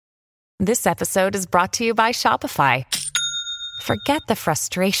This episode is brought to you by Shopify. Forget the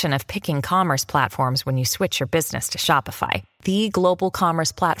frustration of picking commerce platforms when you switch your business to Shopify, the global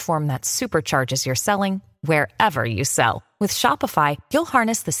commerce platform that supercharges your selling wherever you sell. With Shopify, you'll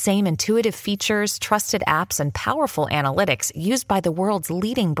harness the same intuitive features, trusted apps, and powerful analytics used by the world's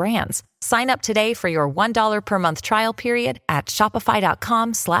leading brands. Sign up today for your $1 per month trial period at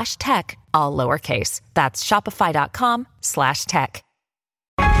shopify.com/tech, all lowercase. That's shopify.com/tech.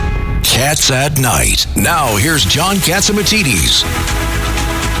 Cats at Night. Now, here's John Catsimatidis.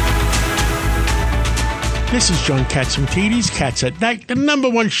 This is John Catsimatidis, Cats at Night, the number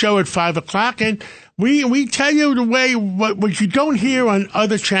one show at 5 o'clock. And we tell you the way what you don't hear on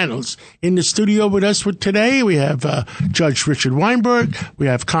other channels. In the studio with us today, we have Judge Richard Weinberg. We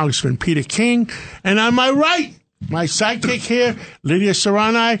have Congressman Peter King. And on my right, my sidekick here, Lydia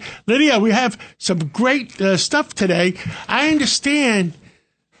Serrani. Lydia, we have some great stuff today. I understand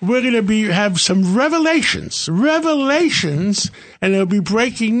we're going to have some revelations, and there'll be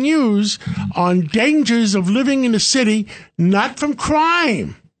breaking news on dangers of living in the city, not from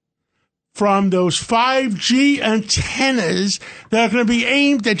crime, from those 5G antennas that are going to be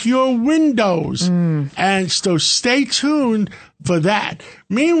aimed at your windows. And so stay tuned for that.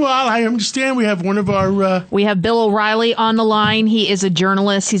 Meanwhile, I understand we have one of our... We have Bill O'Reilly on the line. He is a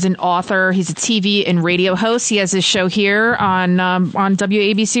journalist. He's an author. He's a TV and radio host. He has his show here on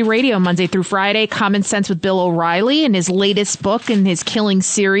WABC Radio Monday through Friday, Common Sense with Bill O'Reilly, and his latest book in his Killing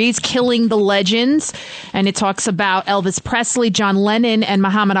series, Killing the Legends. And it talks about Elvis Presley, John Lennon, and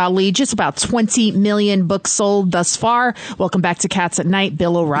Muhammad Ali. Just about 20 million books sold thus far. Welcome back to Cats at Night,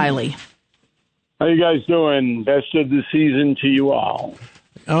 Bill O'Reilly. How you guys doing? Best of the season to you all.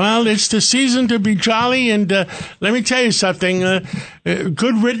 Well, it's the season to be jolly, and let me tell you something.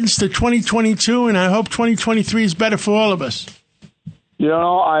 Good riddance to 2022, and I hope 2023 is better for all of us. You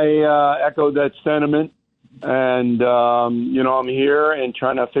know, I echo that sentiment, and, I'm here and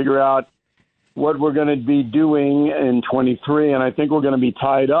trying to figure out what we're going to be doing in 23, and I think we're going to be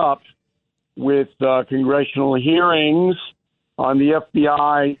tied up with congressional hearings on the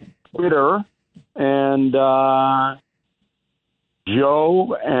FBI Twitter, and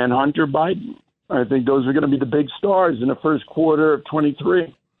Joe and Hunter Biden. I think those are going to be the big stars in the first quarter of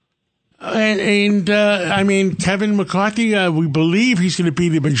 23. And I mean, Kevin McCarthy, we believe he's going to be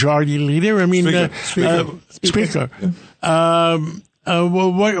the majority leader. I mean, Speaker.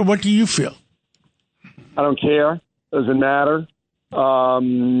 What do you feel? I don't care. Doesn't matter.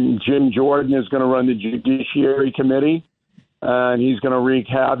 Jim Jordan is going to run the Judiciary Committee. And he's going to wreak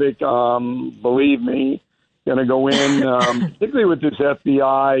havoc, believe me, going to go in, particularly with this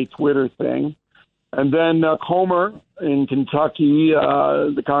FBI Twitter thing. And then Comer in Kentucky,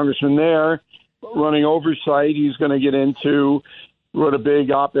 the congressman there, running oversight, he's going to get into, wrote a big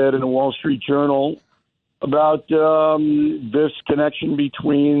op-ed in the Wall Street Journal about this connection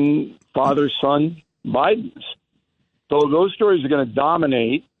between father-son Bidens. So those stories are going to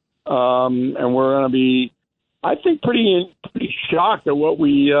dominate, and we're going to be, I think, pretty shocked at what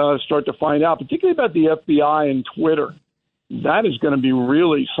we start to find out, particularly about the FBI and Twitter. That is going to be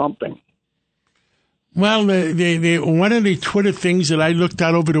really something. Well, one of the Twitter things that I looked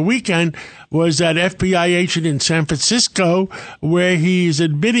at over the weekend was that FBI agent in San Francisco, where he's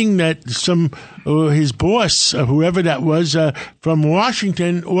admitting that his boss, whoever that was, from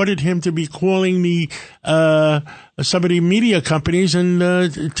Washington, ordered him to be calling some of the media companies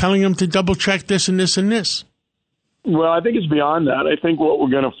and telling them to double check this and this and this. Well, I think it's beyond that. I think what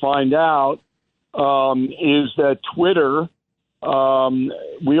we're going to find out is that Twitter,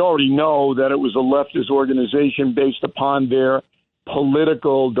 we already know that it was a leftist organization based upon their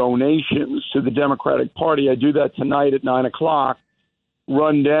political donations to the Democratic Party. I do that tonight at 9 o'clock.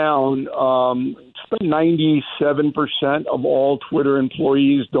 Run down, 97% of all Twitter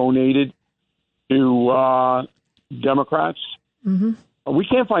employees donated to Democrats. Mm-hmm. We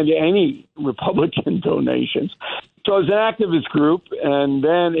can't find any Republican donations. So it's an activist group, and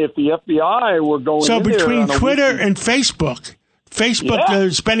then if the FBI were going so in between there Twitter and Facebook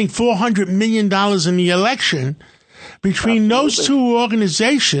spending $400 million in the election. Between those two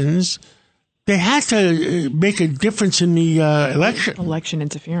organizations, they had to make a difference in the election. Election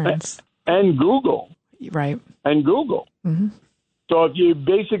interference. And Google. Right. And Google. Mm-hmm. So if you're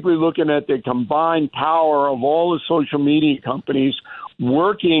basically looking at the combined power of all the social media companies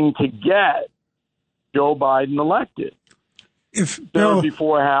working to get Joe Biden elected. Never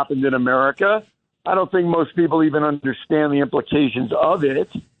before happened in America. I don't think most people even understand the implications of it.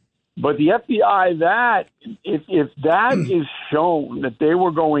 But the FBI, if that is shown that they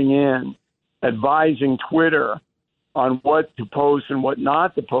were going in advising Twitter on what to post and what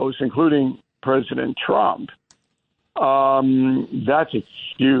not to post, including President Trump, that's a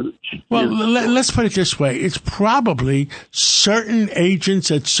huge. Well, let's put it this way. It's probably certain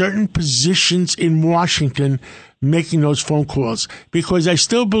agents at certain positions in Washington making those phone calls, because I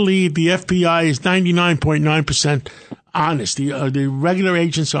still believe the FBI is 99.9% honest. The regular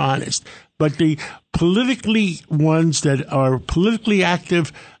agents are honest. But the politically ones that are politically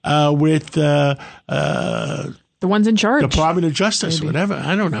active with the ones in charge, Department of Justice, whatever,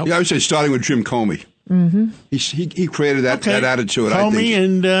 I don't know. Yeah, I would say starting with Jim Comey. Mm-hmm. He created that attitude. Comey, I think.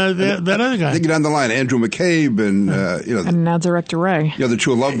 And that other guy. I think down the line, Andrew McCabe and and now Director Wray. The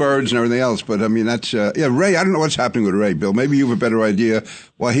two lovebirds and everything else. But I mean, that's Wray. I don't know what's happening with Wray, Bill. Maybe you have a better idea.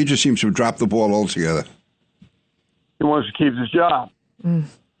 Well, he just seems to have dropped the ball altogether. He wants to keep his job.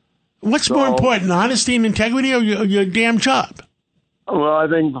 What's more important, honesty and integrity, or your damn job? Well, I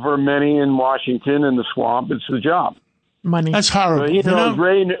think for many in Washington and the swamp, it's the job. Money. That's horrible. But, you know,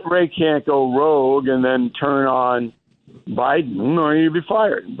 Ray can't go rogue and then turn on Biden, or he'd be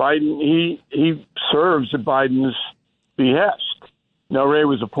fired. Biden, he serves at Biden's behest. Now, Ray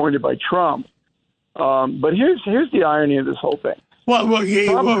was appointed by Trump. But here's the irony of this whole thing. Well,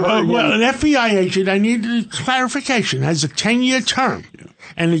 an FBI agent, I need clarification, has a 10-year term.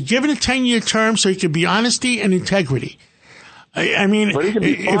 And they're given a 10-year term so he could be honesty and integrity. I mean, but he could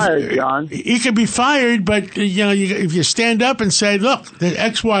be fired, John. He could be fired, but if you stand up and say, "Look, the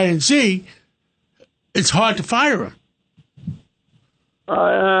X, Y, and Z," it's hard to fire him.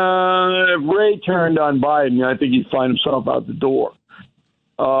 If Ray turned on Biden, I think he'd find himself out the door.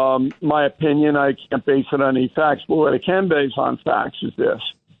 My opinion, I can't base it on any facts, but what I can base on facts is this: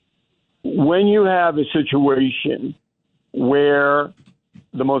 when you have a situation where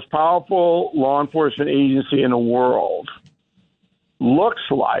the most powerful law enforcement agency in the world looks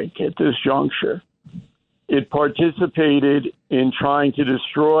like, at this juncture, it participated in trying to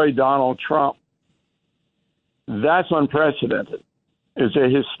destroy Donald Trump, that's unprecedented. It's a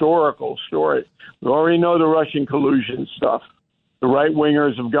historical story. We already know the Russian collusion stuff. The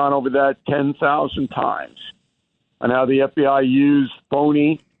right-wingers have gone over that 10,000 times, and how the FBI used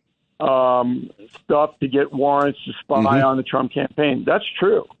phony stuff to get warrants to spy on the Trump campaign. That's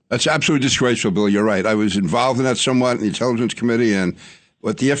true. That's absolutely disgraceful, Bill. You're right. I was involved in that somewhat in the Intelligence Committee, and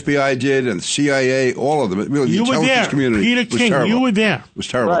what the FBI did and the CIA, all of them, really, the intelligence community. Peter King, terrible. you were there. It was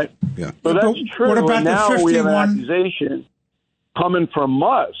terrible. Right. Yeah. So that's true. What about and the now 51? We have an accusation coming from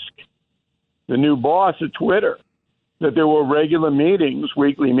Musk, the new boss of Twitter, that there were regular meetings,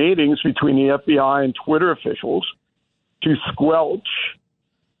 weekly meetings between the FBI and Twitter officials to squelch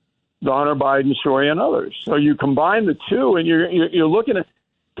the Hunter Biden story and others. So you combine the two, and you're looking at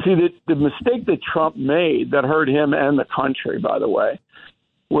the mistake that Trump made that hurt him and the country, by the way,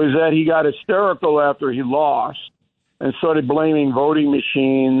 was that he got hysterical after he lost and started blaming voting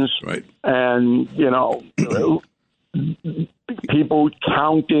machines and, people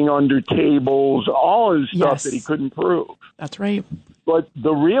counting under tables, all his stuff that he couldn't prove. That's right. But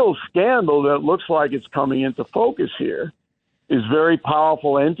the real scandal that looks like it's coming into focus here is very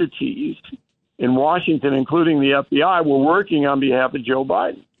powerful entities in Washington, including the FBI, were working on behalf of Joe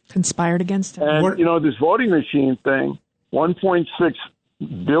Biden. Conspired against him. And, this voting machine thing,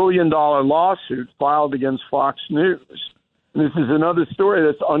 $1.6 billion lawsuit filed against Fox News. And this is another story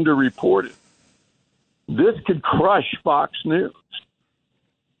that's underreported. This could crush Fox News.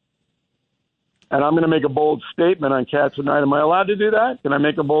 And I'm going to make a bold statement on Cats at Night. Am I allowed to do that? Can I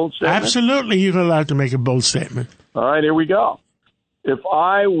make a bold statement? Absolutely, you're allowed to make a bold statement. All right, here we go. If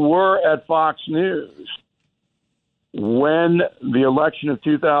I were at Fox News when the election of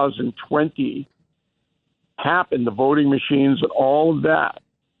 2020 happened, the voting machines and all of that,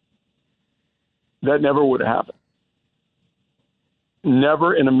 that never would have happened.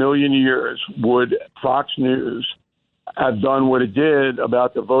 Never in a million years would Fox News have done what it did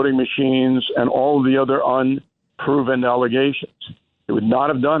about the voting machines and all of the other unproven allegations. It would not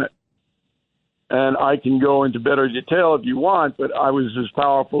have done it. And I can go into better detail if you want, but I was as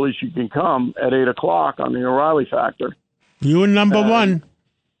powerful as you can come at 8 o'clock on the O'Reilly Factor. You were number one.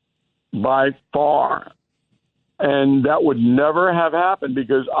 By far. And that would never have happened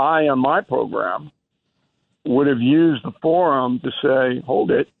because I, on my program, would have used the forum to say,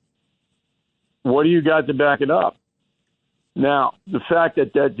 hold it. What do you got to back it up? Now, the fact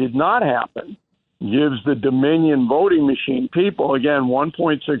that that did not happen gives the Dominion voting machine people, again,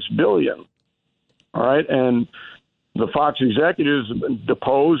 1.6 billion. All right. And the Fox executives have been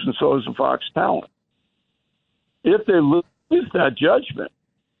deposed, and so is the Fox talent. If they lose that judgment,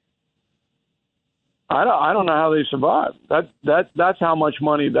 I don't know how they survive. That's how much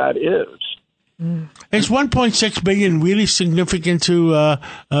money that is. Is $1.6 billion really significant to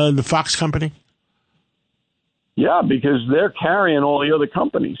the Fox company? Yeah, because they're carrying all the other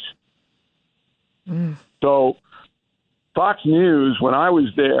companies. So Fox News, when I was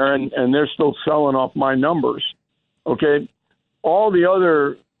there, and they're still selling off my numbers, okay, all the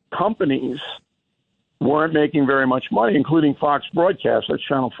other companies weren't making very much money, including Fox Broadcast, that's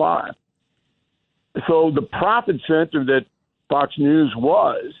Channel 5. So the profit center that Fox News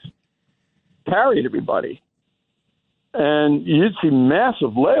was carried everybody. And you'd see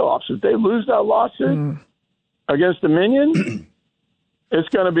massive layoffs. If they lose that lawsuit against Dominion, it's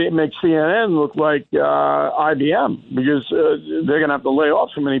going to make CNN look like IBM, because they're going to have to lay off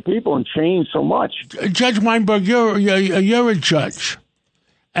so many people and change so much. Judge Weinberg, you're a judge.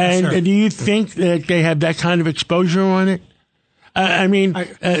 And do you think that they have that kind of exposure on it? I mean,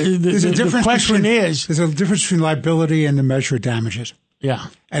 the question is... There's a difference between liability and the measure of damages. Yeah.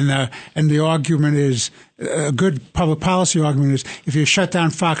 And the argument is, a good public policy argument is, if you shut down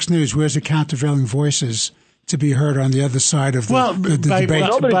Fox News, where's the countervailing voices to be heard on the other side of the debate?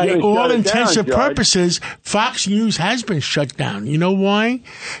 By all intents and purposes, Fox News has been shut down. You know why?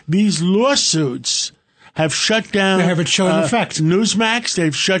 These lawsuits have shut down. They have a chilling effect. Newsmax,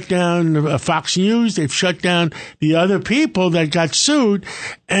 they've shut down Fox News, they've shut down the other people that got sued.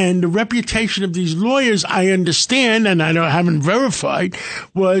 And the reputation of these lawyers, I understand, and I haven't verified,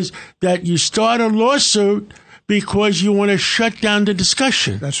 was that you start a lawsuit because you want to shut down the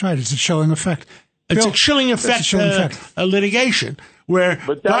discussion. That's right. It's a chilling effect. It's a chilling effect, litigation, where,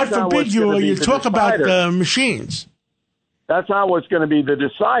 God forbid, you talk about machines. That's not what's going to be the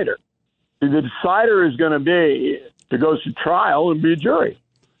decider. The decider is going to be to go to trial and be a jury.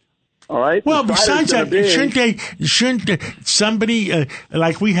 All right. Well, besides that, shouldn't somebody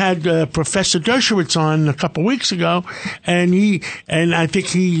like we had Professor Dershowitz on a couple of weeks ago, and I think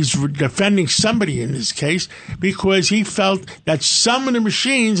he's defending somebody in this case because he felt that some of the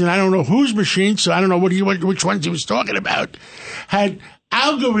machines, and I don't know whose machines, so I don't know which ones he was talking about, had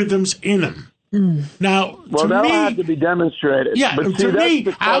algorithms in them. Now, that'll have to be demonstrated. Yeah, but to me,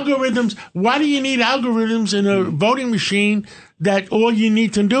 algorithms. Why do you need algorithms in a voting machine that all you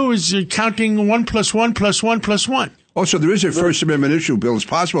need to do is counting 1 + 1 + 1 + 1? Also, there is a First Amendment issue, Bill. It's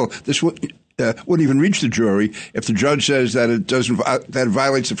possible this wouldn't even reach the jury if the judge says that it that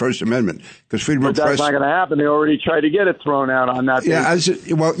violates the First Amendment, because freedom of press. That's not going to happen. They already tried to get it thrown out on that. Yeah,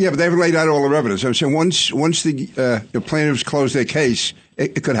 but they haven't laid out all the evidence. I'm saying once the plaintiffs close their case,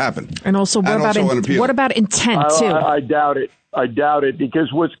 it could happen. And also, what about intent too? I doubt it. I doubt it, because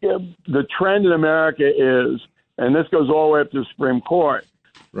the trend in America is, and this goes all the way up to the Supreme Court,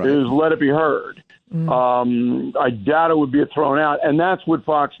 is let it be heard. I doubt it would be thrown out, and that's what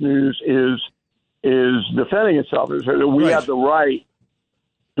Fox News is defending itself. Is that we have the right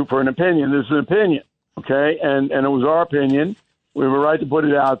for an opinion. This is an opinion, okay, and it was our opinion. We have a right to put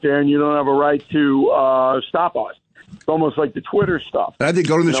it out there, and you don't have a right to stop us. It's almost like the Twitter stuff. I think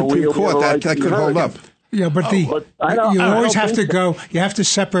go to the Supreme Court. That could hold up. Yeah, but you always have to go. You have to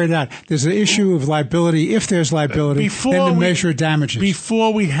separate it out. There's an issue of liability. If there's liability, then the measure of damages.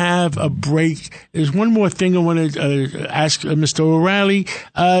 Before we have a break, there's one more thing I want to ask Mr. O'Reilly.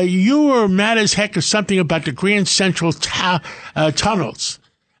 You were mad as heck or something about the Grand Central tunnels.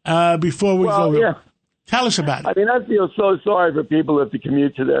 Before we go, yeah. Tell us about it. I mean, I feel so sorry for people that have to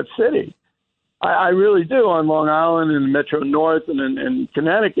commute to that city. I really do, on Long Island and Metro North and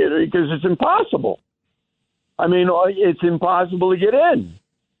Connecticut, because it's impossible. I mean, it's impossible to get in.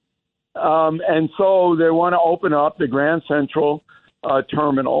 And so they want to open up the Grand Central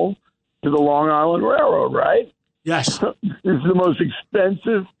terminal to the Long Island Railroad, right? Yes. This is the most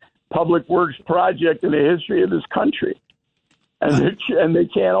expensive public works project in the history of this country. And they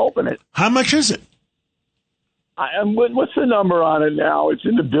can't open it. How much is it? What's the number on it now? It's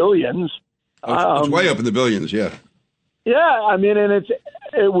in the billions. It's way up in the billions, yeah. Yeah, I mean, and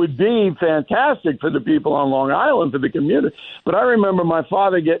it would be fantastic for the people on Long Island, for the community. But I remember my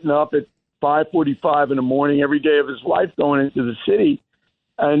father getting up at 5:45 in the morning every day of his life going into the city.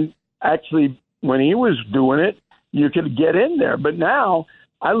 And actually, when he was doing it, you could get in there. But now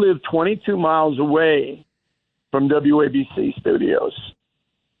I live 22 miles away from WABC studios.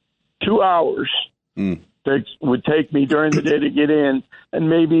 2 hours would take me during the day to get in, and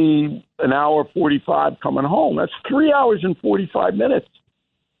maybe an hour 45 coming home. That's 3 hours and 45 minutes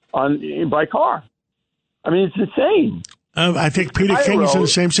by car. I mean, it's insane. I think Peter King is in the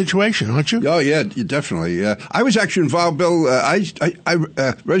same situation, aren't you? Oh, yeah, definitely. I was actually involved, Bill. I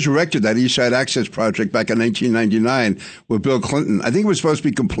resurrected that East Side Access project back in 1999 with Bill Clinton. I think it was supposed to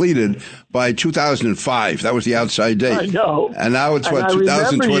be completed by 2005. That was the outside date. I know. And now it's, and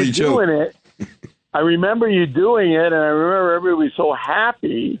 2022? Doing it. I remember you doing it, and I remember everybody was so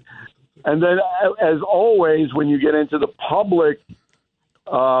happy. And then, as always, when you get into the public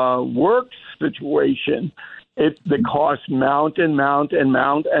work situation, the costs mount and mount and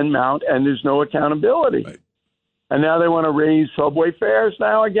mount and mount, and there's no accountability. Right. And now they want to raise subway fares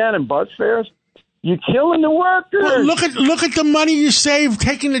now again and bus fares. You're killing the workers. Well, look at the money you save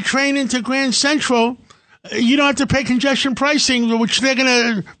taking the train into Grand Central. You don't have to pay congestion pricing, which they're going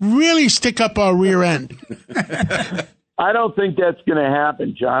to really stick up our rear end. I don't think that's going to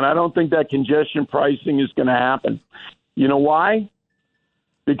happen, John. I don't think that congestion pricing is going to happen. You know why?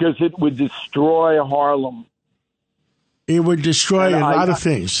 Because it would destroy Harlem. It would destroy a lot of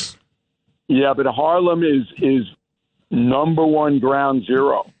things. Yeah, but Harlem is number one ground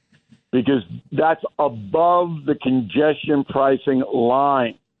zero because that's above the congestion pricing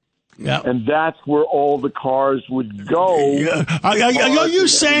line. Yeah. And that's where all the cars would go. Yeah. Are you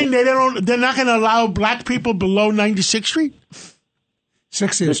saying they're not going to allow black people below 96th Street?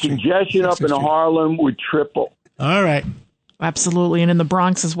 60th Street. The congestion up in Harlem would triple. All right. Absolutely, and in the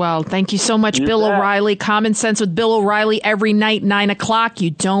Bronx as well. Thank you so much, Bill O'Reilly. Common Sense with Bill O'Reilly every night, 9 o'clock. You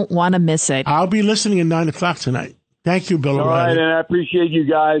don't want to miss it. I'll be listening at 9 o'clock tonight. Thank you, Bill O'Reilly. All right, and I appreciate you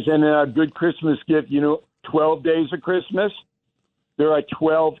guys. And a good Christmas gift, 12 days of Christmas, there are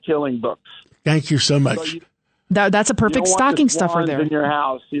 12 killing books. Thank you so much. So that's a perfect stocking stuffer there. In your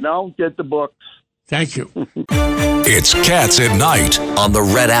house, get the books. Thank you. It's Cats at Night on the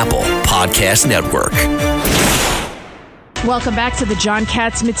Red Apple Podcast Network. Welcome back to the John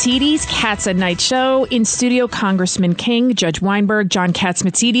Catsimatidis Cats at Night show. In studio, Congressman King, Judge Weinberg, John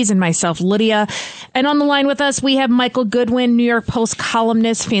Catsimatidis, and myself, Lydia. And on the line with us, we have Michael Goodwin, New York Post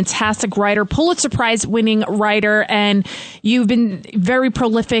columnist, fantastic writer, Pulitzer Prize-winning writer, and you've been very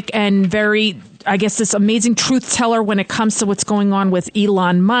prolific and very, this amazing truth teller when it comes to what's going on with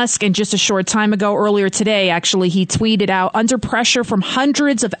Elon Musk. And just a short time ago, earlier today, actually, he tweeted out, under pressure from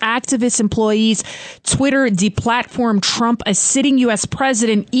hundreds of activist employees, Twitter deplatformed Trump as sitting U.S.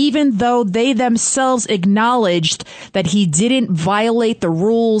 president, even though they themselves acknowledged that he didn't violate the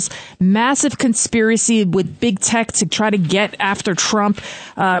rules. Massive conspiracy with big tech to try to get after Trump.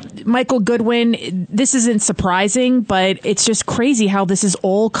 Michael Goodwin, this isn't surprising, but it's just crazy how this is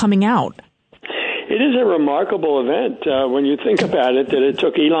all coming out. It is a remarkable event when you think about it, that it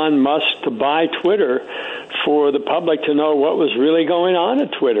took Elon Musk to buy Twitter for the public to know what was really going on at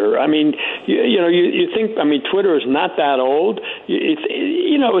Twitter. I mean, you think, Twitter is not that old.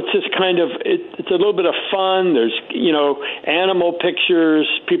 It's just kind of, it's a little bit of fun. There's, animal pictures,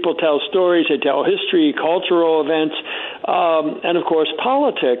 people tell stories, they tell history, cultural events, and of course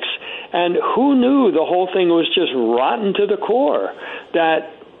politics. And who knew the whole thing was just rotten to the core,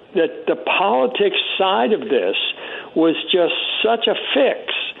 that the politics side of this was just such a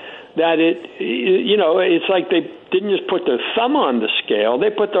fix that it's like they didn't just put their thumb on the scale,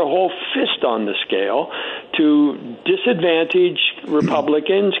 they put their whole fist on the scale to disadvantage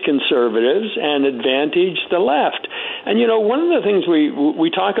Republicans, conservatives, and advantage the left. And, one of the things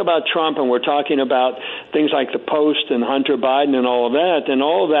we talk about Trump, and we're talking about things like the Post and Hunter Biden and all of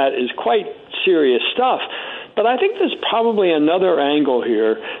that is quite serious stuff. But I think there's probably another angle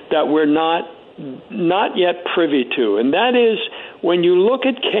here that we're not yet privy to, and that is when you look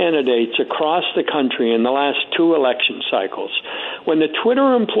at candidates across the country in the last two election cycles, when the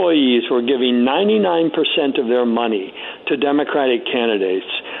Twitter employees were giving 99% of their money to Democratic candidates,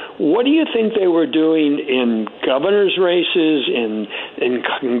 what do you think they were doing in governor's races, in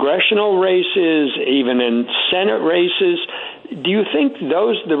congressional races, even in Senate races? Do you think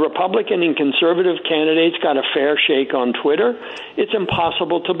the Republican and conservative candidates got a fair shake on Twitter? It's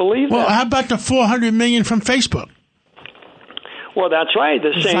impossible to believe that. Well, how about the $400 million from Facebook? Well, that's right.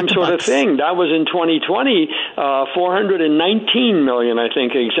 The same sort of thing. That was in 2020, $419 million, I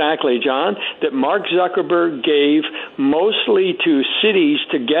think exactly, John, that Mark Zuckerberg gave mostly to cities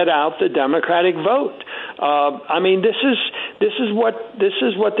to get out the Democratic vote. This is what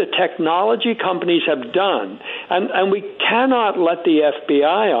the technology companies have done, and we cannot let the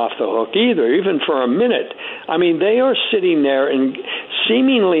FBI off the hook either, even for a minute. They are sitting there and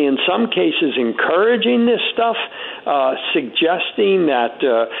seemingly, in some cases, encouraging this stuff, suggesting that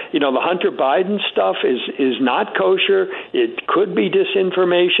the Hunter Biden stuff is not kosher. It could be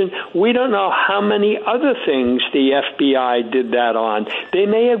disinformation. We don't know how many other things the FBI did that on. They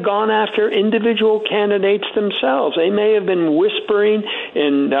may have gone after individual candidates themselves. They may have been whispering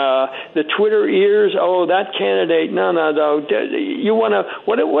in the Twitter ears, "Oh, that candidate, no. You want to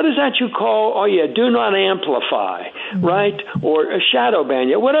what is that you call? Oh yeah, do not amplify." right? Or a shadow ban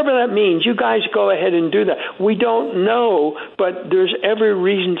you. Whatever that means, you guys go ahead and do that. We don't know, but there's every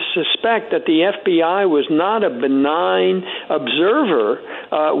reason to suspect that the FBI was not a benign observer.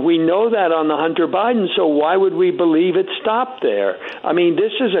 We know that on the Hunter Biden, so why would we believe it stopped there? I mean,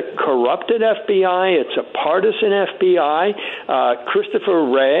 this is a corrupted FBI. It's a partisan FBI. Christopher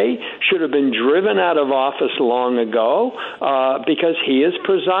Wray should have been driven out of office long ago because he has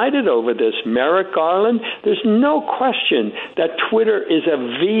presided over this. Merrick Garland, there's no question that Twitter is a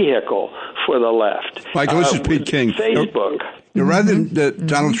vehicle for the left. Michael, this is Pete King. Facebook. Rather than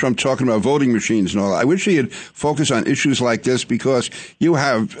Donald Trump talking about voting machines and all, I wish he had focused on issues like this, because you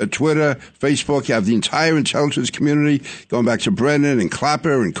have Twitter, Facebook, you have the entire intelligence community, going back to Brennan and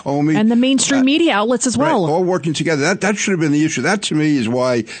Clapper and Comey. And the mainstream media outlets as well. Right, all working together. That should have been the issue. That, to me, is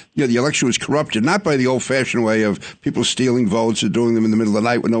why the election was corrupted, not by the old-fashioned way of people stealing votes or doing them in the middle of the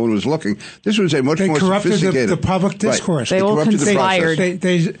night when no one was looking. This was a much more sophisticated... They corrupted the public discourse. Right. They all conspired.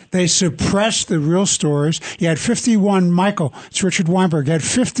 They suppressed the real stories. You had 51, Michael... It's Richard Weinberg. Had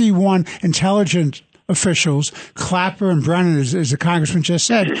 51 intelligence officials, Clapper and Brennan, as the congressman just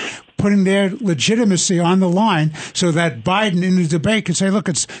said, putting their legitimacy on the line so that Biden in the debate could say, look,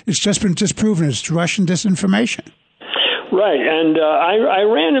 it's just been disproven. It's Russian disinformation. Right, and I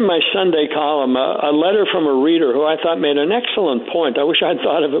ran in my Sunday column a letter from a reader who I thought made an excellent point. I wish I'd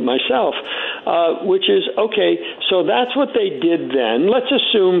thought of it myself, which is, okay, so that's what they did then. Let's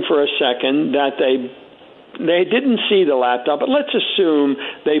assume for a second that they didn't see the laptop, but let's assume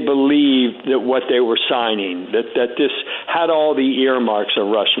they believed that what they were signing, that this had all the earmarks of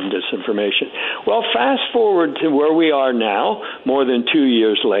Russian disinformation. Well, fast forward to where we are now, more than 2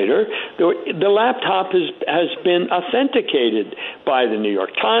 years later, the laptop has been authenticated by the New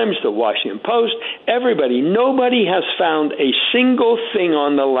York Times, the Washington Post, everybody. Nobody has found a single thing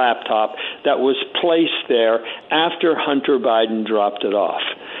on the laptop that was placed there after Hunter Biden dropped it off.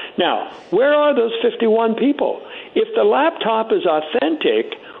 Now, where are those 51 people? If the laptop is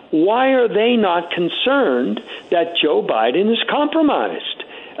authentic, why are they not concerned that Joe Biden is compromised?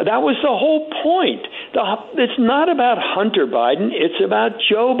 That was the whole point. It's not about Hunter Biden. It's about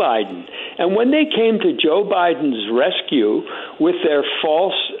Joe Biden. And when they came to Joe Biden's rescue with their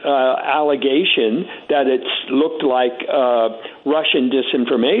false allegation that it looked like Russian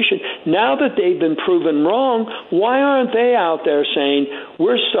disinformation, now that they've been proven wrong, why aren't they out there saying,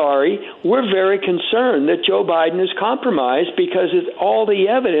 we're sorry, we're very concerned that Joe Biden is compromised because all the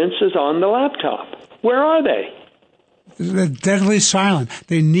evidence is on the laptop? Where are they? They're deadly silent.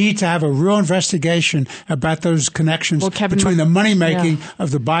 They need to have a real investigation about those connections between the money-making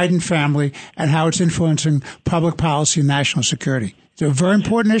of the Biden family and how it's influencing public policy and national security. It's a very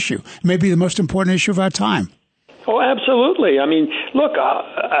important issue. Maybe the most important issue of our time. Oh, absolutely. I mean, look,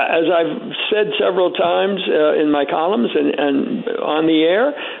 as I've said several times in my columns and on the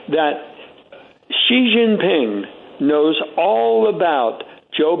air, that Xi Jinping knows all about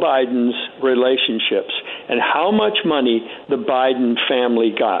Joe Biden's relationships and how much money the Biden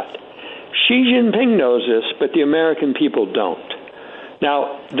family got. Xi Jinping knows this, but the American people don't.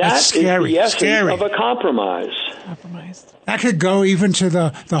 Now, that is the essence of a compromise. That could go even to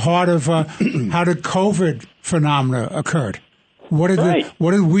the heart of how the COVID phenomena occurred. What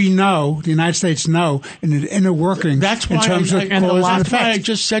did we know, the United States know, in the inner workings? That's why I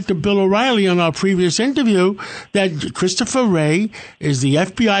just said to Bill O'Reilly on our previous interview that Christopher Wray is the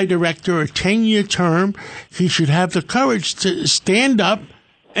FBI director, a 10-year term. He should have the courage to stand up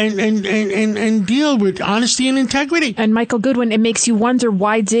and deal with honesty and integrity. And Michael Goodwin, it makes you wonder,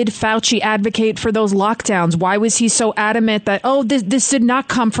 why did Fauci advocate for those lockdowns? Why was he so adamant that, this did not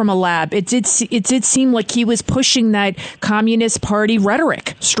come from a lab? It did seem like he was pushing that Communist Party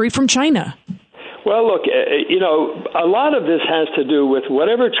rhetoric straight from China. Well, look, a lot of this has to do with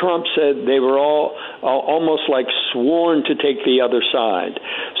whatever Trump said. They were all almost like sworn to take the other side.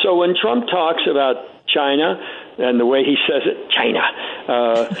 So when Trump talks about China, and the way he says it, China,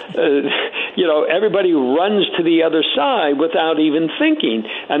 everybody runs to the other side without even thinking.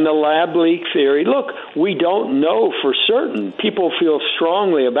 And the lab leak theory, look, we don't know for certain. People feel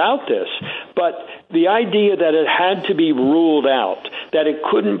strongly about this. But the idea that it had to be ruled out, that it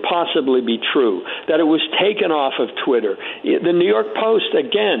couldn't possibly be true, that it was taken off of Twitter. The New York Post,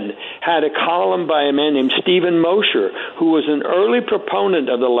 again, had a column by a man named Stephen Mosher, who was an early proponent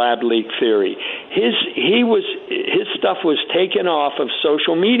of the lab leak theory. His stuff was taken off of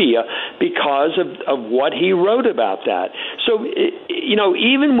social media because of what he wrote about that. So,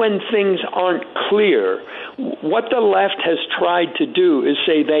 even when things aren't clear, what the left has tried to do is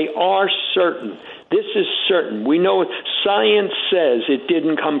say they are certain This is certain. We know science says it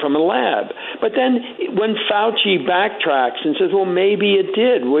didn't come from a lab. But then when Fauci backtracks and says, well, maybe it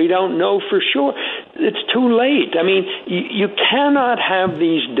did, we don't know for sure, it's too late. I mean, you cannot have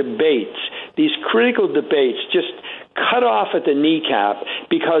these debates, these critical debates, just cut off at the kneecap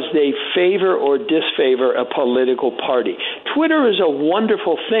because they favor or disfavor a political party. Twitter is a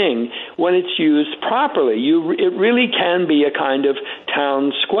wonderful thing when it's used properly. It really can be a kind of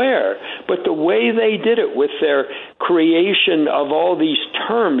town square. But the way they did it with their creation of all these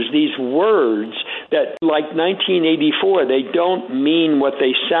terms, these words that, like 1984, they don't mean what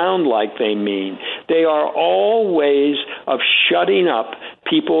they sound like they mean. They are all ways of shutting up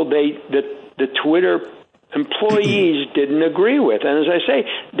people the Twitter employees didn't agree with. And as I say,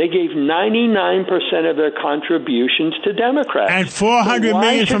 they gave 99% of their contributions to Democrats. And $400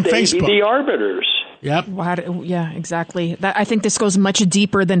 million from Facebook. Why should they be the arbiters? Yep. Yeah, exactly. I think this goes much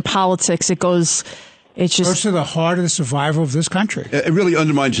deeper than politics. It goes to the heart of the survival of this country. It really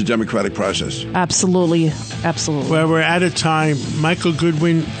undermines the democratic process. Absolutely. Well, we're out of time. Michael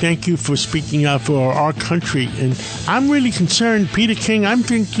Goodwin, thank you for speaking out for our country. And I'm really concerned. Peter King, I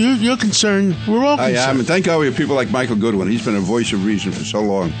think you're concerned. We're all concerned. I am. And thank God we have people like Michael Goodwin. He's been a voice of reason for so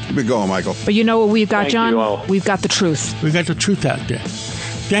long. Keep it going, Michael. But you know what we've got, John? We've got the truth. We've got the truth out there.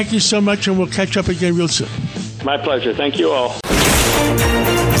 Thank you so much, and we'll catch up again real soon. My pleasure. Thank you all.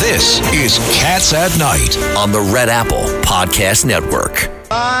 This is Cats at Night on the Red Apple Podcast Network.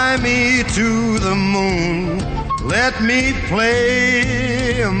 Fly me to the moon, let me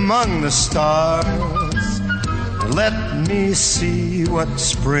play among the stars, let me see what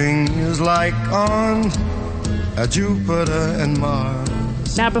spring is like on Jupiter and Mars.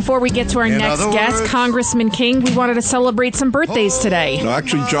 Now, before we get to our next guest, Congressman King, we wanted to celebrate some birthdays today. No,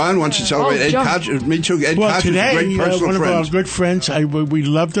 actually, John wants to celebrate Ed Koch. Me too. Ed Koch is a great personal one friend. of our good friends. We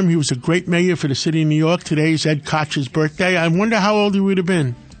loved him. He was a great mayor for the city of New York. Today is Ed Koch's birthday. I wonder how old he would have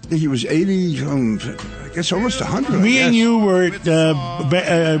been. He was 80, I guess almost 100. Me and you were at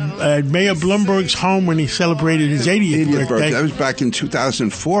Mayor Bloomberg's home when he celebrated his 80th birthday. That was back in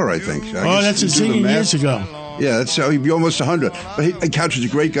 2004, I think. That's a zillion years ago. Yeah, that's so he'd be almost 100. But Couch was a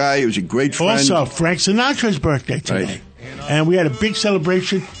great guy. He was a great friend. Also, Frank Sinatra's birthday today. Right. And we had a big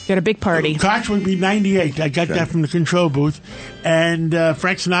celebration. Had a big party. Koch would be 98. I got that from the control booth. And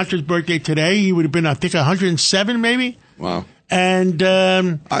Frank Sinatra's birthday today, he would have been, I think, 107 maybe. Wow. And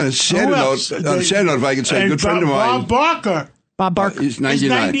on a sad note, if I can say, a good friend of mine. Bob Barker. He's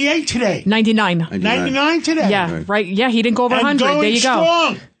 99. He's 98 today. 99. 99 today. Yeah, right. Yeah, he didn't go over 100. There you go.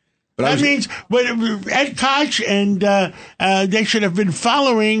 Strong. That means Ed Koch and they should have been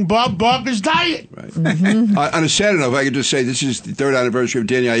following Bob Barker's diet. Right. Mm-hmm. On a sad note, if I could just say, this is the 3rd anniversary of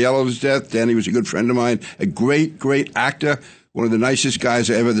Danny Aiello's death. Danny was a good friend of mine, a great, great actor. One of the nicest guys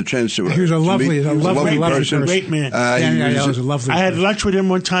I ever had the chance to. He was a lovely person. Great man. Danny Aiello was a lovely person. I had lunch with him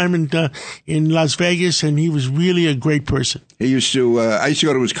one time in Las Vegas, and he was really a great person. He used to. I used to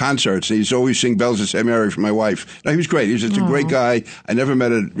go to his concerts. And he used to always sing "Bells of St. Mary" for my wife. No, he was great. He was just a great guy. I never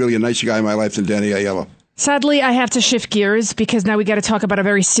met a nicer guy in my life than Danny Aiello. Sadly, I have to shift gears because now we got to talk about a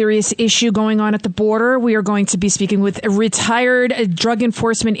very serious issue going on at the border. We are going to be speaking with a retired Drug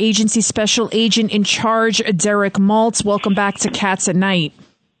Enforcement Agency Special Agent in charge, Derek Maltz. Welcome back to Cats at Night.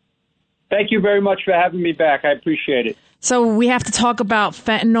 Thank you very much for having me back. I appreciate it. So we have to talk about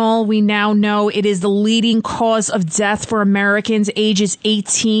fentanyl. We now know it is the leading cause of death for Americans ages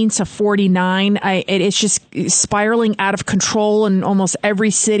 18 to 49. It's just spiraling out of control in almost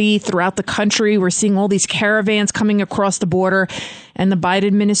every city throughout the country. We're seeing all these caravans coming across the border and the Biden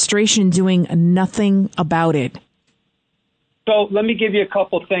administration doing nothing about it. So let me give you a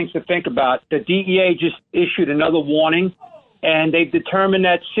couple things to think about. The DEA just issued another warning, and they've determined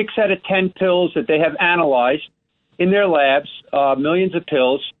that 6 out of 10 pills that they have analyzed in their labs, millions of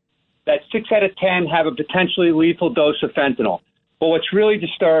pills, that 6 out of 10 have a potentially lethal dose of fentanyl. But what's really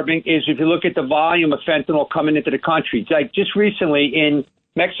disturbing is if you look at the volume of fentanyl coming into the country. Like just recently in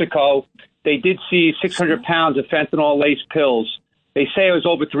Mexico, they did see 600 pounds of fentanyl-laced pills. They say it was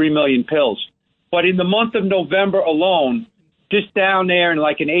over 3 million pills. But in the month of November alone, just down there in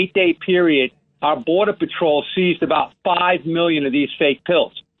like an 8-day period, our Border Patrol seized about 5 million of these fake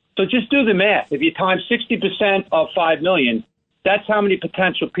pills. So just do the math. If you times 60% of 5 million, that's how many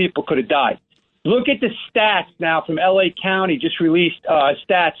potential people could have died. Look at the stats now from L.A. County, just released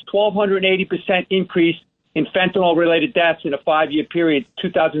stats, 1,280% increase in fentanyl-related deaths in a 5-year period,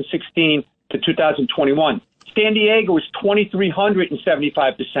 2016 to 2021. San Diego was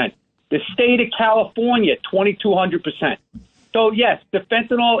 2,375%. The state of California, 2,200%. So, yes, the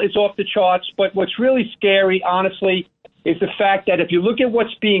fentanyl is off the charts, but what's really scary, honestly, is the fact that if you look at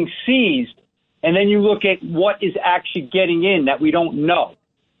what's being seized, and then you look at what is actually getting in that we don't know.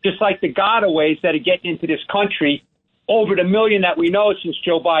 Just like the gotaways that are getting into this country, over the million that we know since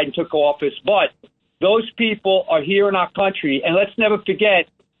Joe Biden took office. But those people are here in our country. And let's never forget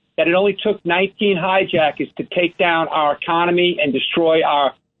that it only took 19 hijackers to take down our economy and destroy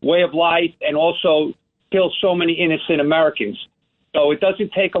our way of life and also kill so many innocent Americans. So it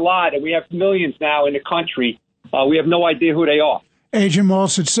doesn't take a lot. And we have millions now in the country. We have no idea who they are. Agent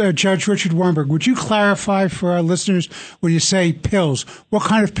Maltz, it's Judge Richard Weinberg. Would you clarify for our listeners when you say pills, what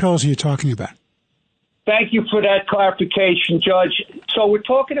kind of pills are you talking about? Thank you for that clarification, Judge. So we're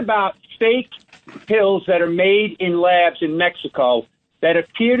talking about fake pills that are made in labs in Mexico that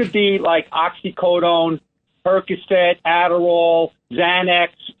appear to be like oxycodone, Percocet, Adderall,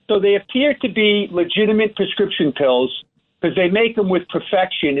 Xanax. So they appear to be legitimate prescription pills because they make them with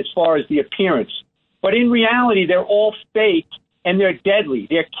perfection as far as the appearance. But in reality, they're all fake. And they're deadly.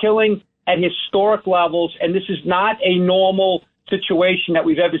 They're killing at historic levels, and this is not a normal situation that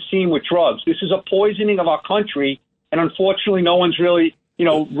we've ever seen with drugs. This is a poisoning of our country, and unfortunately, no one's really,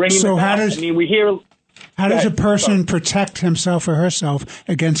 ringing the bell. We hear. How does a person protect himself or herself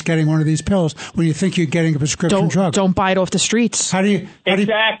against getting one of these pills when you think you're getting a prescription drug? Don't buy it off the streets.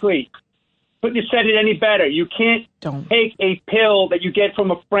 Exactly. Couldn't have said it any better. You can't take a pill that you get from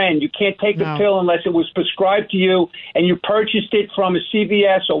a friend. You can't take a pill unless it was prescribed to you and you purchased it from a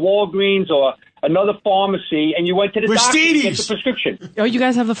CVS or Walgreens or another pharmacy and you went to the doctor to get the prescription. Oh, you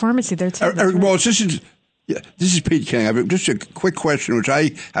guys have the pharmacy there too. Well, this is Pete King. I have just a quick question, which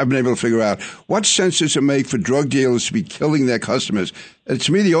I haven't been able to figure out. What sense does it make for drug dealers to be killing their customers? And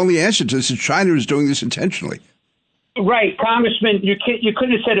to me, the only answer to this is China is doing this intentionally. Right, Congressman, you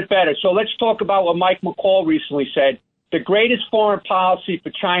couldn't have said it better. So let's talk about what Mike McCall recently said. The greatest foreign policy for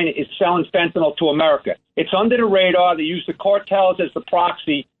China is selling fentanyl to America. It's under the radar. They use the cartels as the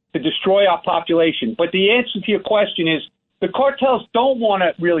proxy to destroy our population. But the answer to your question is the cartels don't want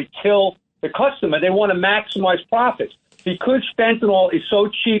to really kill the customer. They want to maximize profits. Because fentanyl is so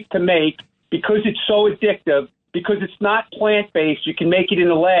cheap to make, because it's so addictive, because it's not plant-based, you can make it in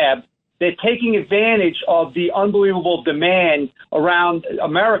the lab. They're taking advantage of the unbelievable demand around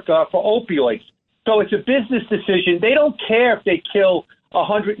America for opioids. So it's a business decision. They don't care if they kill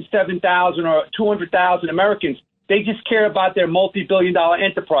 107,000 or 200,000 Americans. They just care about their multi-billion-dollar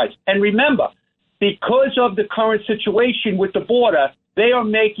enterprise. And remember, because of the current situation with the border, they are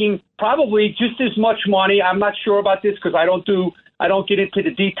making probably just as much money. I'm not sure about this because I don't get into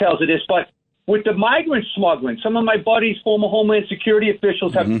the details of this, but with the migrant smuggling, some of my buddies, former Homeland Security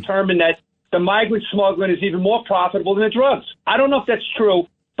officials, have determined that the migrant smuggling is even more profitable than the drugs. I don't know if that's true,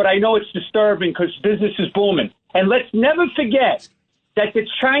 but I know it's disturbing because business is booming. And let's never forget that the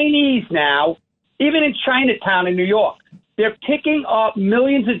Chinese now, even in Chinatown in New York, they're picking up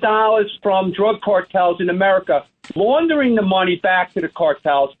millions of dollars from drug cartels in America, laundering the money back to the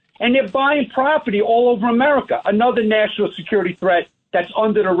cartels, and they're buying property all over America, another national security threat that's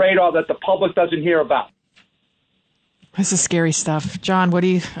under the radar that the public doesn't hear about. This is scary stuff. John,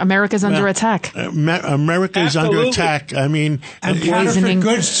 America's under attack. America is under attack. I mean, and counterfeit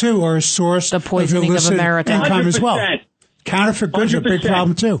goods, too, are a source of illicit income as well. Counterfeit goods are a big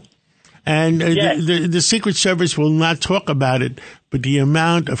problem, too. And the Secret Service will not talk about it, but the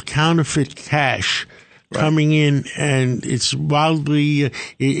amount of counterfeit cash coming in, and it's wildly,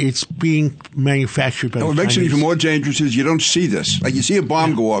 it's being manufactured by the What makes it even more dangerous is you don't see this. Like you see a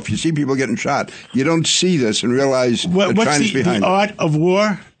bomb go off, you see people getting shot. You don't see this and realize that China's behind it. The art of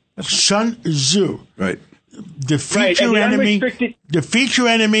war? Sun Tzu. Right. Defeat your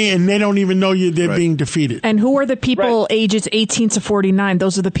enemy, and they don't even know they're being defeated. And who are the people ages 18 to 49?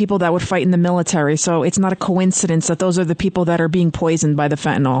 Those are the people that would fight in the military. So it's not a coincidence that those are the people that are being poisoned by the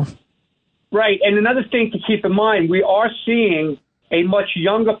fentanyl. Right. And another thing to keep in mind, we are seeing a much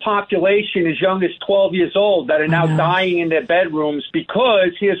younger population, as young as 12 years old, that are now dying in their bedrooms because,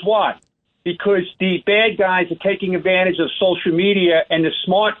 here's why. Because the bad guys are taking advantage of social media and the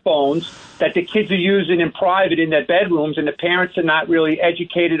smartphones that the kids are using in private in their bedrooms, and the parents are not really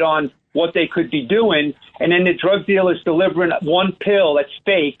educated on what they could be doing. And then the drug dealers delivering one pill that's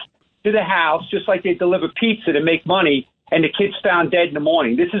fake to the house, just like they deliver pizza to make money, and the kid's found dead in the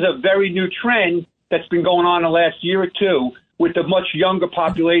morning. This is a very new trend that's been going on the last year or two with the much younger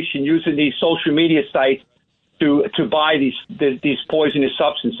population using these social media sites to buy these poisonous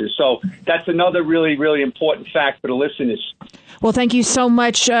substances. So that's another really, really important fact for the listeners. Well, thank you so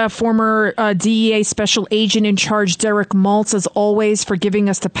much, former DEA Special Agent in Charge Derek Maltz, as always, for giving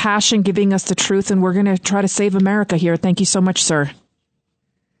us the passion, giving us the truth, and we're going to try to save America here. Thank you so much, sir.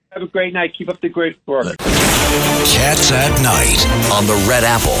 Have a great night. Keep up the great work. Cats at Night on the Red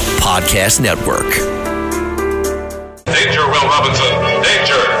Apple Podcast Network. Danger, Will Robinson.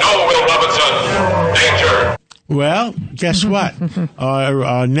 Danger. No, Will Robinson. Danger. Well, guess what?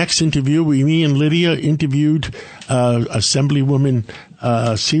 Our next interview, me and Lydia interviewed Assemblywoman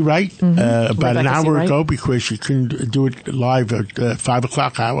Seawright about Rebecca an hour Seawright. ago because she couldn't do it live at 5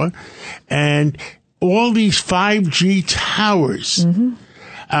 o'clock hour. And all these 5G towers,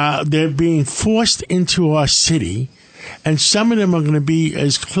 they're being forced into our city. And some of them are going to be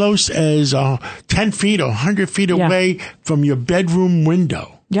as close as 10 feet or 100 feet away from your bedroom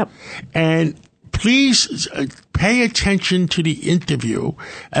window. Yep. And please pay attention to the interview.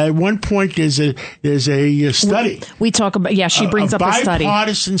 At one point, there's a study. We talk about, she brings up a study. A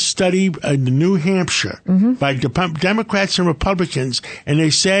bipartisan study in New Hampshire by Democrats and Republicans, and they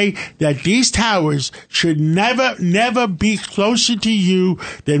say that these towers should never be closer to you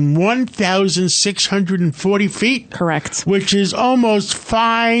than 1,640 feet. Correct. Which is almost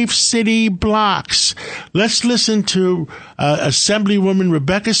 5 city blocks. Let's listen to Assemblywoman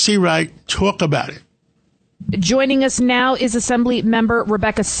Rebecca Seawright talk about it. Joining us now is Assembly Member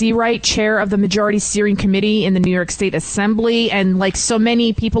Rebecca Seawright, chair of the Majority Steering Committee in the New York State Assembly. And like so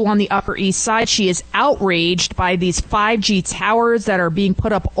many people on the Upper East Side, she is outraged by these 5G towers that are being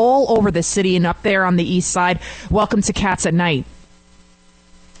put up all over the city and up there on the East Side. Welcome to Cats at Night.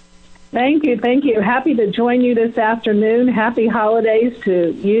 Thank you. Happy to join you this afternoon. Happy holidays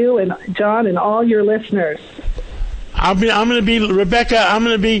to you and John and all your listeners. I'm going to be Rebecca. I'm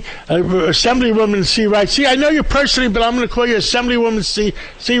going to be Assemblywoman Seawright. See, I know you personally, but I'm going to call you Assemblywoman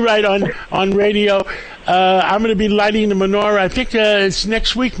Seawright on radio. I'm going to be lighting the menorah. I think it's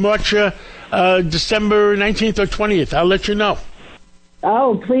next week, December 19th or 20th. I'll let you know.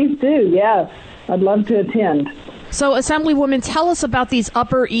 Oh, please do. Yes, I'd love to attend. So, Assemblywoman, tell us about these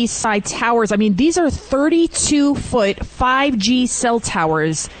Upper East Side towers. I mean, these are 32-foot 5G cell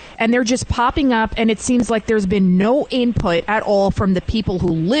towers, and they're just popping up, and it seems like there's been no input at all from the people who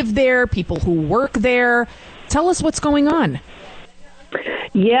live there, people who work there. Tell us what's going on.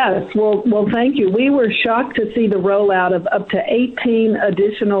 Yes, well, thank you. We were shocked to see the rollout of up to 18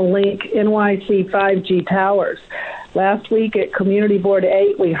 additional Link NYC 5G towers. Last week at Community Board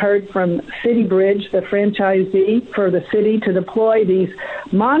 8, we heard from City Bridge, the franchisee for the city, to deploy these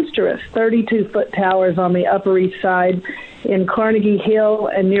monstrous 32-foot towers on the Upper East Side in Carnegie Hill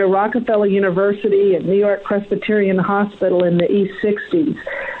and near Rockefeller University and New York Presbyterian Hospital in the East 60s.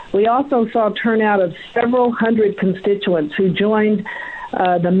 We also saw turnout of several hundred constituents who joined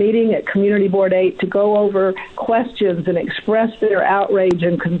the meeting at Community Board 8 to go over questions and express their outrage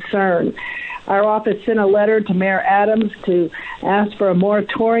and concern. Our office sent a letter to Mayor Adams to ask for a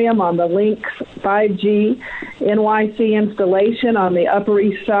moratorium on the Link 5G NYC installation on the Upper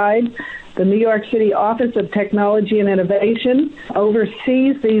East Side. The New York City Office of Technology and Innovation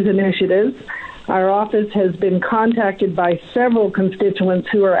oversees these initiatives. Our office has been contacted by several constituents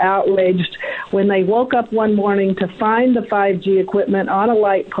who are outraged when they woke up one morning to find the 5G equipment on a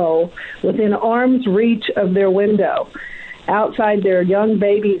light pole within arm's reach of their window, outside their young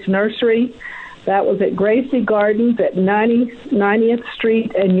baby's nursery. That was at Gracie Gardens at 90th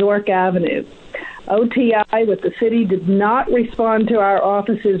Street and York Avenue. OTI with the city did not respond to our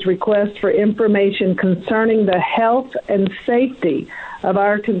office's request for information concerning the health and safety of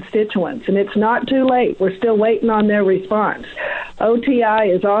our constituents. And it's not too late. We're still waiting on their response. OTI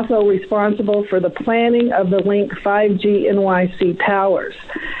is also responsible for the planning of the Link 5G NYC towers.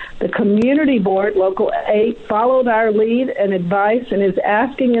 The Community Board, Local 8, followed our lead and advice and is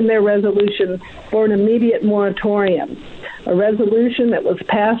asking in their resolution for an immediate moratorium. A resolution that was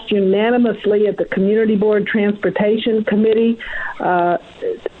passed unanimously at the Community Board Transportation Committee to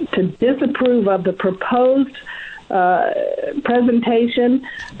disapprove of the proposed presentation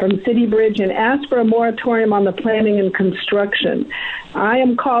from City Bridge and ask for a moratorium on the planning and construction. I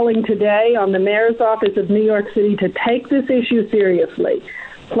am calling today on the Mayor's Office of New York City to take this issue seriously.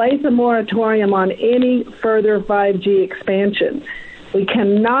 Place a moratorium on any further 5G expansion. We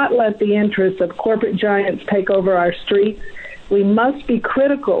cannot let the interests of corporate giants take over our streets. We must be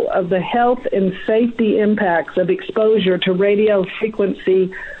critical of the health and safety impacts of exposure to radio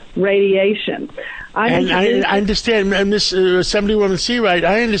frequency radiation. I understand, Miss Assemblywoman Seawright,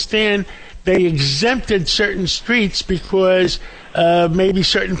 I understand they exempted certain streets because maybe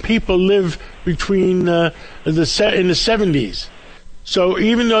certain people live between in the 70s. So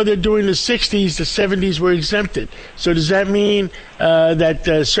even though they're doing the 60s, the 70s were exempted. So does that mean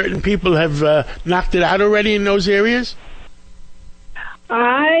that certain people have knocked it out already in those areas?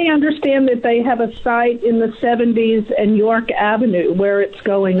 I understand that they have a site in the 70s and York Avenue where it's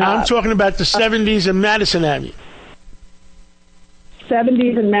going up. I'm talking about the 70s and Madison Avenue.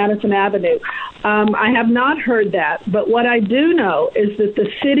 70s and Madison Avenue. I have not heard that, but what I do know is that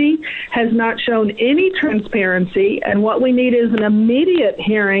the city has not shown any transparency, and what we need is an immediate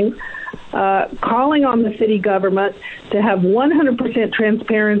hearing calling on the city government to have 100%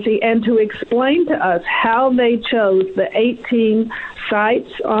 transparency and to explain to us how they chose the 18 sites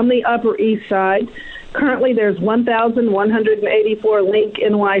on the Upper East Side. Currently, there's 1,184 Link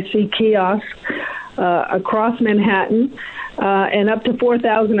NYC kiosks across Manhattan and up to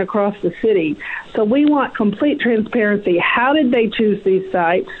 4,000 across the city. So we want complete transparency. How did they choose these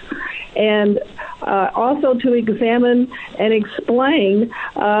sites? And also to examine and explain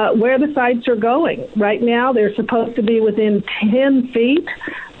where the sites are going. Right now, they're supposed to be within 10 feet.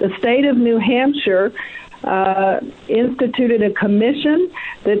 The state of New Hampshire instituted a commission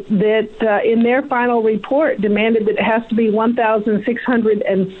that in their final report demanded that it has to be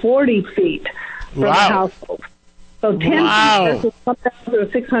 1,640 feet from the household. So 10 feet versus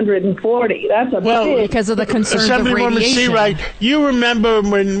 1,640. That's a big... Because of the concerns of Assemblywoman radiation. Seawright, you remember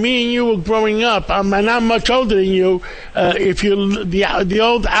when me and you were growing up, and I'm much older than you, if you the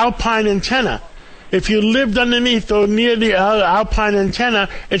old Alpine antenna. If you lived underneath or near the Alpine antenna,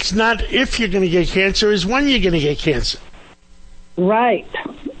 it's not if you're going to get cancer, it's when you're going to get cancer. Right.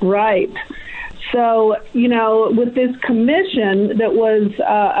 So, with this commission that was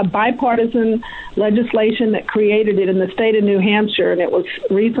a bipartisan legislation that created it in the state of New Hampshire, and it was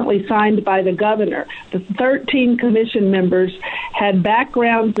recently signed by the governor, the 13 commission members had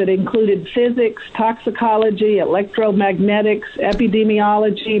backgrounds that included physics, toxicology, electromagnetics,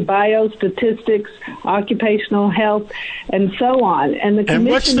 epidemiology, biostatistics, occupational health, and so on. And the commission... And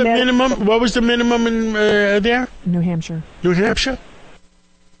what's the minimum? What was the minimum in there? New Hampshire. New Hampshire?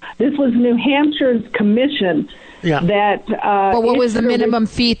 This was New Hampshire's commission that... but what was the minimum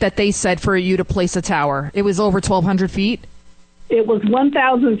feet that they said for you to place a tower? It was over 1,200 feet? It was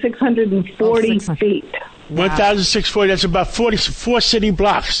 1,640 feet. 1,640. That's about 44 city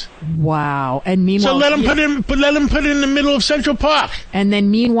blocks. Wow! And meanwhile, so let them put it in the middle of Central Park. And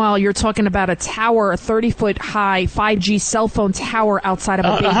then meanwhile, you're talking about a tower, a 30-foot high 5G cell phone tower outside of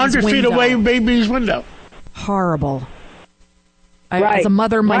a baby's 100 window. feet away, baby's window. Horrible. As a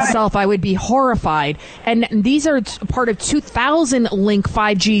mother myself, I would be horrified. And these are part of 2,000 Link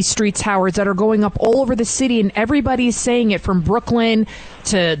 5G street towers that are going up all over the city, and everybody's saying it from Brooklyn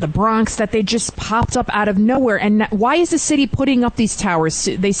to the Bronx that they just popped up out of nowhere. And why is the city putting up these towers?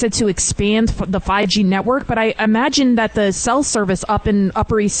 They said to expand the 5G network, but I imagine that the cell service up in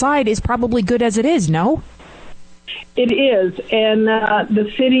Upper East Side is probably good as it is, no? It is, and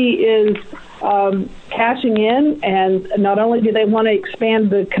the city is cashing in, and not only do they want to expand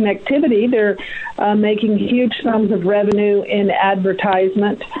the connectivity, they're making huge sums of revenue in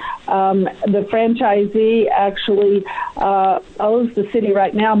advertisement. The franchisee actually owes the city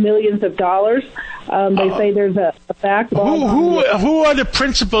right now millions of dollars. They say there's a backlog. Who are the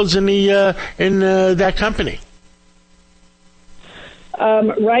principals in that company?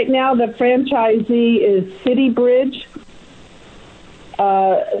 Right now, the franchisee is CityBridge.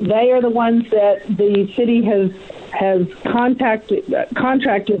 They are the ones that the city has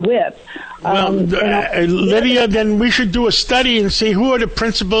contracted with. Lydia, then we should do a study and see who are the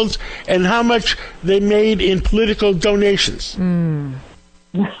principals and how much they made in political donations.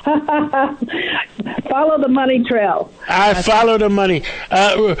 Follow the money trail. I follow the money.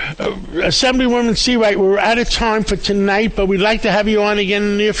 Assemblywoman Seawright, we're out of time for tonight, but we'd like to have you on again in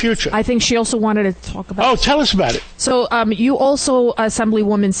the near future. I think she also wanted to talk about... Oh, tell us about it. So you also,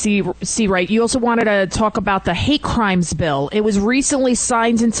 Assemblywoman Seawright, you also wanted to talk about the hate crimes bill. It was recently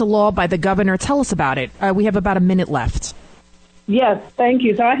signed into law by the governor. Tell us about it. We have about a minute left. Yes, thank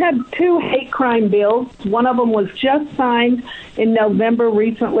you. So I had two hate crime bills. One of them was just signed in November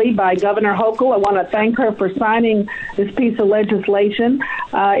recently by Governor Hochul. I want to thank her for signing this piece of legislation.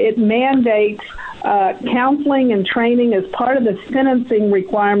 It mandates counseling and training as part of the sentencing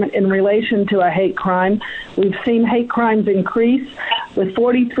requirement in relation to a hate crime. We've seen hate crimes increase, with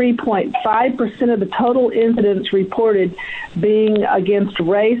 43.5% of the total incidents reported being against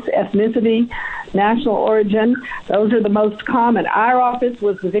race, ethnicity, national origin. Those are the most common. Our office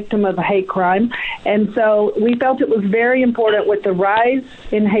was the victim of a hate crime, and so we felt it was very important with the rise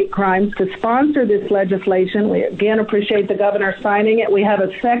in hate crimes to sponsor this legislation. We again appreciate the governor signing it. We have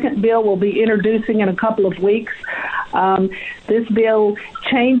a second bill we'll be introducing in a couple of weeks This bill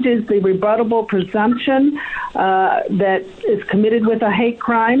changes the rebuttable presumption that is committed with a hate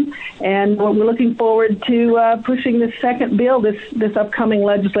crime, and we're looking forward to pushing this second bill this upcoming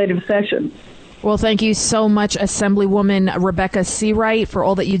legislative session. Well, thank you so much, Assemblywoman Rebecca Seawright, for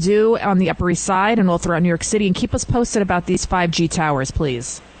all that you do on the Upper East Side and all throughout New York City. And keep us posted about these 5G towers,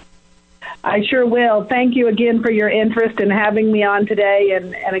 please. I sure will. Thank you again for your interest in having me on today,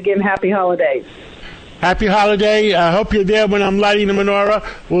 and again, happy holidays. Happy holiday. I hope you're there when I'm lighting the menorah.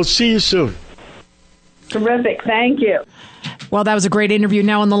 We'll see you soon. Terrific. Thank you. Well, that was a great interview.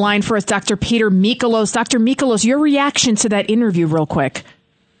 Now on the line for us, Dr. Peter Mikolos. Dr. Mikolos, your reaction to that interview real quick.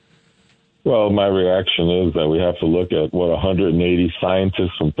 Well, my reaction is that we have to look at what 180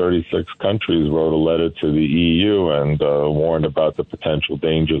 scientists from 36 countries wrote a letter to the EU and warned about the potential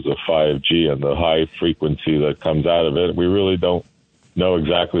dangers of 5G and the high frequency that comes out of it. We really don't know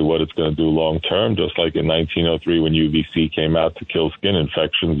exactly what it's going to do long term, just like in 1903 when UVC came out to kill skin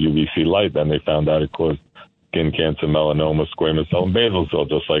infections, UVC light, then they found out it caused skin cancer, melanoma, squamous cell, and basal cell,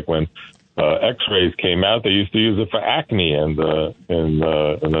 just like when X-rays came out. They used to use it for acne in the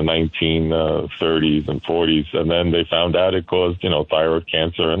 1930s and 40s, and then they found out it caused, thyroid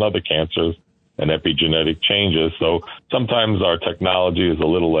cancer and other cancers and epigenetic changes. So sometimes our technology is a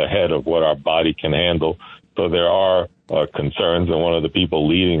little ahead of what our body can handle. So there are concerns, and one of the people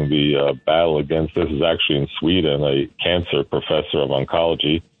leading the battle against this is actually in Sweden, a cancer professor of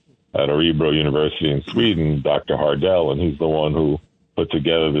oncology at Örebro University in Sweden, Dr. Hardell, and he's the one who put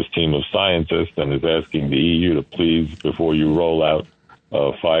together this team of scientists and is asking the EU to please, before you roll out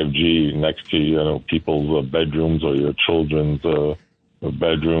 5G next to people's bedrooms or your children's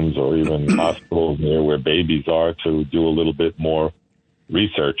bedrooms or even hospitals near where babies are, to do a little bit more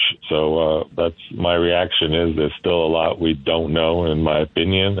research. So that's my reaction. Is there's still a lot we don't know, in my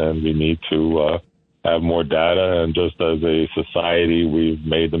opinion, and we need to have more data. And just as a society, we've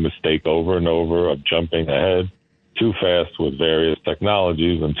made the mistake over and over of jumping ahead too fast with various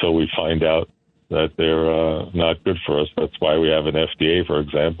technologies until we find out that they're not good for us. That's why we have an FDA, for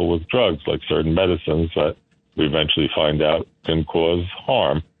example, with drugs like certain medicines that we eventually find out can cause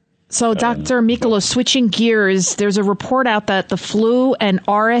harm. So, Dr. Mikolos, switching gears, there's a report out that the flu and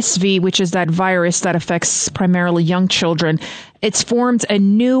RSV, which is that virus that affects primarily young children, it's formed a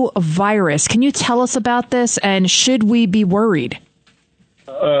new virus. Can you tell us about this, and should we be worried?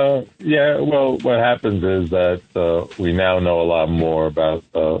 Well, what happens is that we now know a lot more about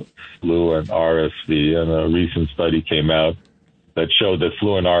flu and RSV, and a recent study came out that showed that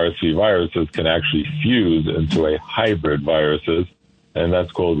flu and RSV viruses can actually fuse into a hybrid viruses, and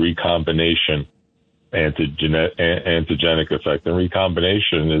that's called recombination antigenic effect. And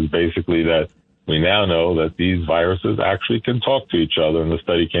recombination is basically that we now know that these viruses actually can talk to each other, and the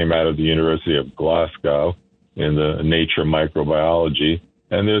study came out of the University of Glasgow in the Nature Microbiology.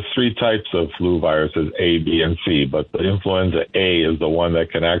 And there's three types of flu viruses, A, B, and C, but the influenza A is the one that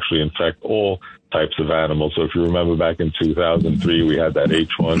can actually infect all types of animals. So if you remember back in 2003, we had that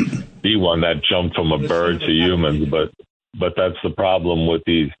H1B1 that jumped from a bird to humans, but that's the problem with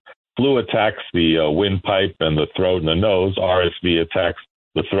these. Flu attacks the windpipe and the throat and the nose. RSV attacks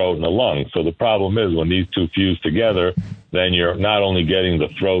the throat and the lungs. So the problem is when these two fuse together, then you're not only getting the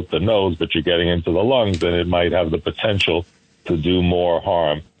throat, the nose, but you're getting into the lungs, and it might have the potential to do more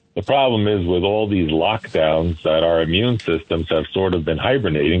harm. The problem is with all these lockdowns that our immune systems have sort of been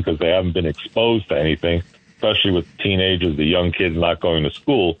hibernating because they haven't been exposed to anything, especially with teenagers, the young kids not going to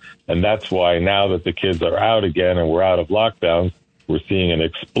school. And that's why now that the kids are out again and we're out of lockdowns, we're seeing an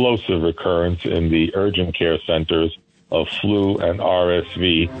explosive recurrence in the urgent care centers of flu and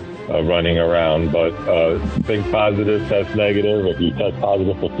RSV running around. But think positive, test negative. If you test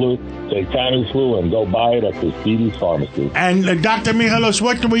positive for flu, take Tamiflu and go buy it at the Speedy's Pharmacy. And Dr. Mikolos,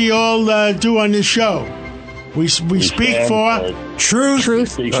 what do we all do on this show? We speak for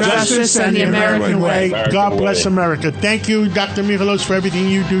truth, justice, and the American way. God bless America. Thank you, Dr. Mikolos, for everything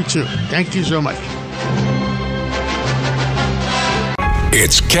you do, too. Thank you so much.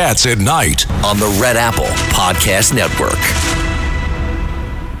 It's Cats at Night on the Red Apple Podcast Network.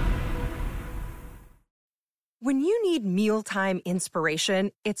 When you need mealtime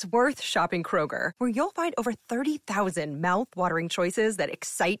inspiration, it's worth shopping Kroger, where you'll find over 30,000 mouth-watering choices that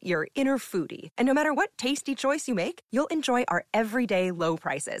excite your inner foodie. And no matter what tasty choice you make, you'll enjoy our everyday low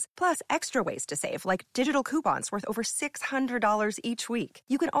prices, plus extra ways to save, like digital coupons worth over $600 each week.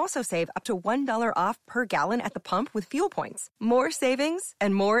 You can also save up to $1 off per gallon at the pump with fuel points. More savings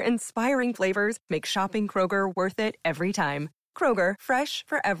and more inspiring flavors make shopping Kroger worth it every time. Kroger, fresh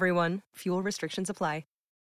for everyone. Fuel restrictions apply.